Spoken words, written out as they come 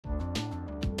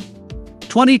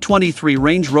2023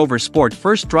 Range Rover Sport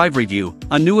First Drive Review,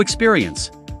 a new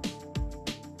experience.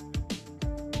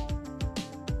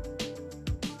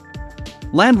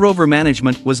 Land Rover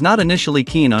management was not initially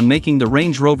keen on making the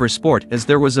Range Rover Sport, as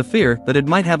there was a fear that it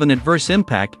might have an adverse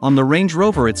impact on the Range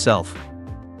Rover itself.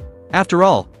 After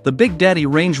all, the Big Daddy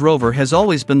Range Rover has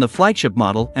always been the flagship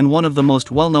model and one of the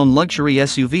most well-known luxury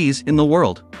SUVs in the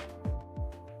world.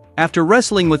 After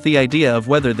wrestling with the idea of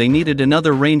whether they needed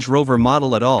another Range Rover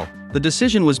model at all, the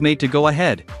decision was made to go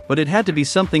ahead, but it had to be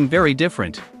something very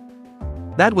different.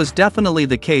 That was definitely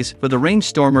the case for the Range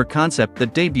Stormer concept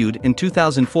that debuted in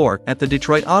 2004 at the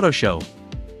Detroit Auto Show.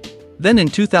 Then in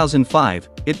 2005,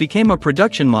 it became a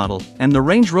production model, and the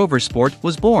Range Rover Sport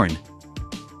was born.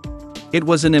 It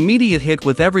was an immediate hit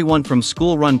with everyone from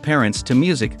school-run parents to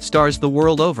music stars the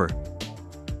world over.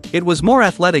 It was more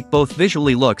athletic both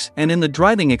visually looks and in the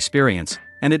driving experience,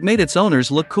 and it made its owners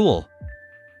look cool.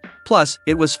 Plus,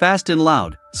 it was fast and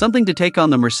loud, something to take on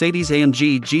the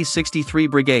Mercedes-AMG G63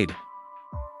 Brigade.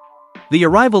 The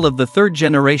arrival of the third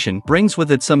generation brings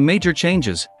with it some major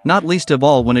changes, not least of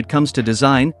all when it comes to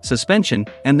design, suspension,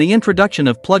 and the introduction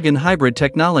of plug-in hybrid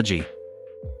technology.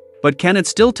 But can it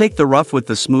still take the rough with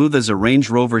the smooth as a Range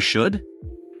Rover should?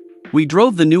 We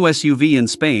drove the new SUV in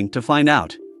Spain to find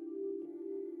out.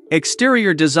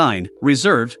 Exterior design,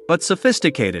 reserved but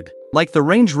sophisticated. Like the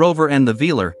Range Rover and the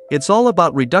Velar, it's all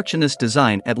about reductionist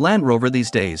design at Land Rover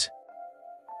these days.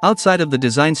 Outside of the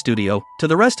design studio, to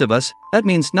the rest of us, that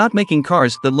means not making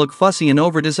cars that look fussy and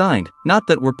over-designed, not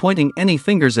that we're pointing any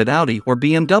fingers at Audi or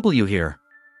BMW here.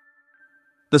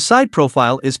 The side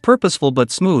profile is purposeful but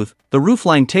smooth, the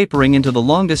roofline tapering into the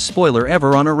longest spoiler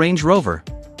ever on a Range Rover.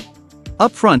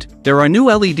 Up front, there are new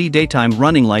LED daytime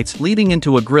running lights leading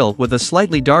into a grille with a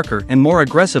slightly darker and more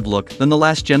aggressive look than the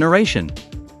last generation.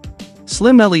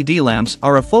 Slim LED lamps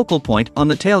are a focal point on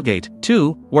the tailgate,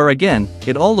 too, where again,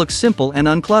 it all looks simple and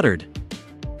uncluttered.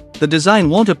 The design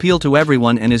won't appeal to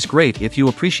everyone and is great if you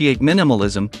appreciate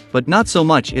minimalism, but not so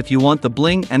much if you want the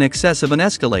bling and excess of an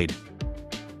Escalade.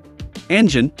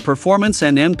 Engine, performance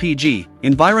and MPG,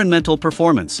 environmental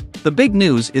performance. The big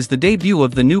news is the debut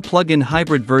of the new plug-in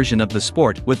hybrid version of the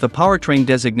Sport with the powertrain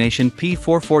designation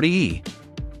P440e.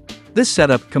 This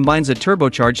setup combines a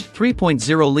turbocharged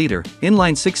 3.0-liter,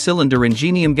 inline six-cylinder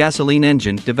Ingenium gasoline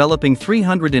engine developing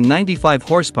 395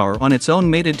 horsepower on its own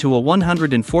mated to a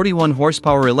 141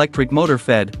 horsepower electric motor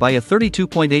fed by a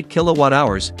 32.8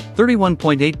 kWh,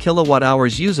 31.8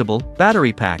 kWh usable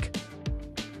battery pack.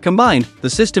 Combined, the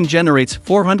system generates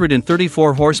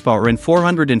 434 horsepower and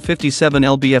 457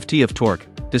 lb-ft of torque,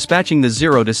 dispatching the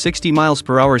 0 to 60 miles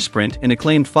per hour sprint in a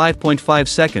claimed 5.5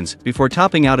 seconds before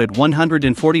topping out at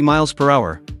 140 miles per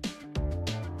hour.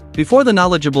 Before the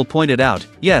knowledgeable pointed out,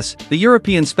 yes, the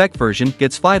European spec version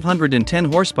gets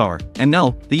 510 horsepower, and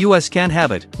no, the US can't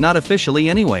have it, not officially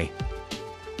anyway.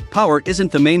 Power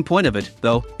isn't the main point of it,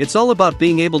 though. It's all about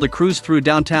being able to cruise through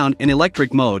downtown in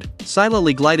electric mode,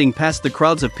 silently gliding past the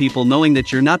crowds of people knowing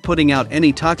that you're not putting out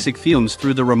any toxic fumes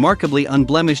through the remarkably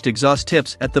unblemished exhaust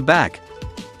tips at the back.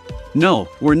 No,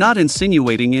 we're not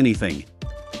insinuating anything.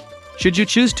 Should you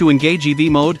choose to engage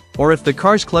EV mode, or if the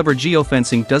car's clever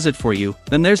geofencing does it for you,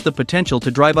 then there's the potential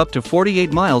to drive up to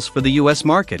 48 miles for the US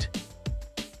market.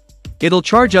 It'll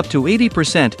charge up to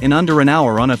 80% in under an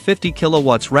hour on a 50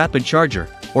 kilowatts rapid charger,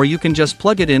 or you can just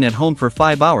plug it in at home for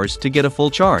 5 hours to get a full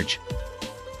charge.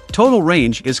 Total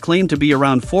range is claimed to be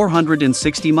around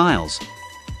 460 miles.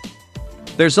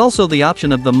 There's also the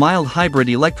option of the mild hybrid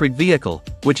electric vehicle,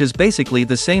 which is basically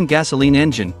the same gasoline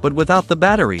engine but without the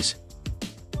batteries.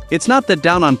 It's not that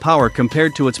down on power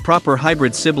compared to its proper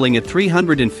hybrid sibling at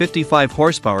 355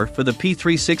 horsepower for the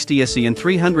P360 SE and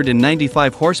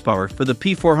 395 horsepower for the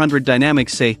P400 Dynamic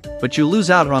SE, but you lose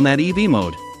out on that EV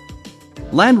mode.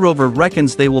 Land Rover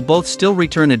reckons they will both still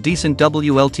return a decent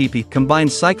WLTP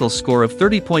combined cycle score of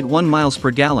 30.1 miles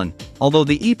per gallon, although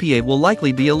the EPA will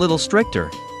likely be a little stricter.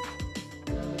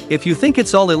 If you think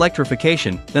it's all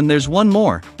electrification, then there's one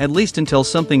more, at least until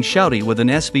something shouty with an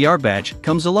SVR badge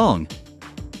comes along.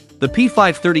 The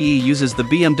P530e uses the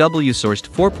BMW-sourced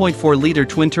 4.4-liter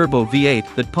twin-turbo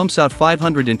V8 that pumps out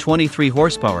 523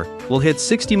 horsepower, will hit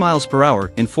 60 miles per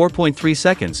hour in 4.3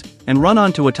 seconds, and run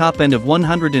onto a top end of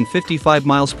 155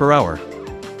 miles per hour.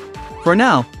 For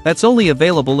now, that's only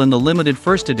available in the limited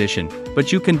first edition,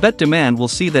 but you can bet demand will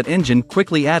see that engine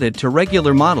quickly added to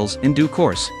regular models in due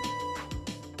course.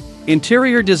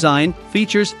 Interior design,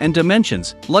 features and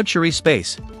dimensions, luxury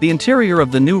space. The interior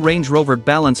of the new Range Rover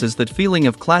balances that feeling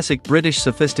of classic British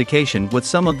sophistication with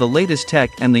some of the latest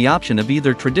tech and the option of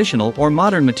either traditional or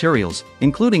modern materials,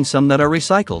 including some that are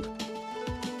recycled.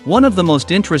 One of the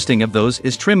most interesting of those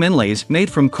is trim inlays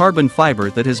made from carbon fiber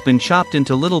that has been chopped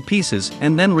into little pieces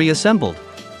and then reassembled.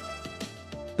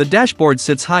 The dashboard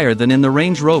sits higher than in the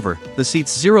Range Rover, the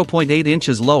seats 0.8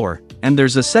 inches lower, and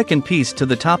there's a second piece to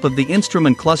the top of the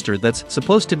instrument cluster that's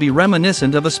supposed to be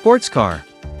reminiscent of a sports car.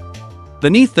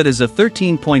 Beneath that is a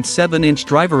 13.7-inch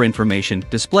driver information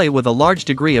display with a large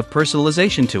degree of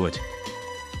personalization to it.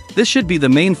 This should be the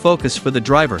main focus for the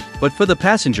driver, but for the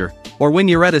passenger, or when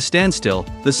you're at a standstill,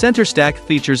 the center stack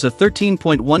features a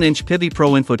 13.1-inch Pivi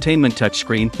Pro infotainment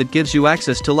touchscreen that gives you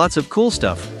access to lots of cool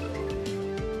stuff.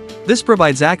 This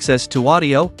provides access to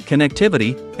audio,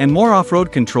 connectivity, and more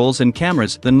off-road controls and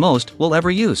cameras than most will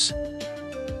ever use.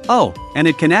 Oh, and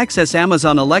it can access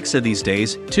Amazon Alexa these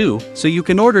days, too, so you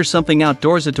can order something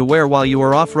outdoorsy to wear while you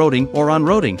are off-roading or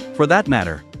on-roading, for that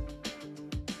matter.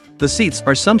 The seats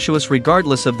are sumptuous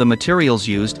regardless of the materials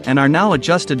used and are now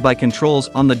adjusted by controls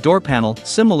on the door panel,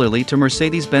 similarly to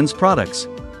Mercedes-Benz products.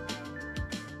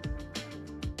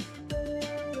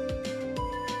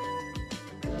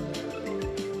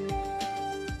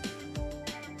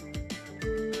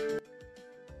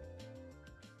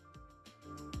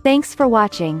 Thanks for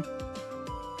watching.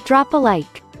 Drop a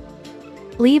like,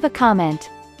 leave a comment,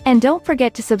 and don't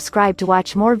forget to subscribe to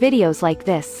watch more videos like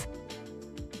this.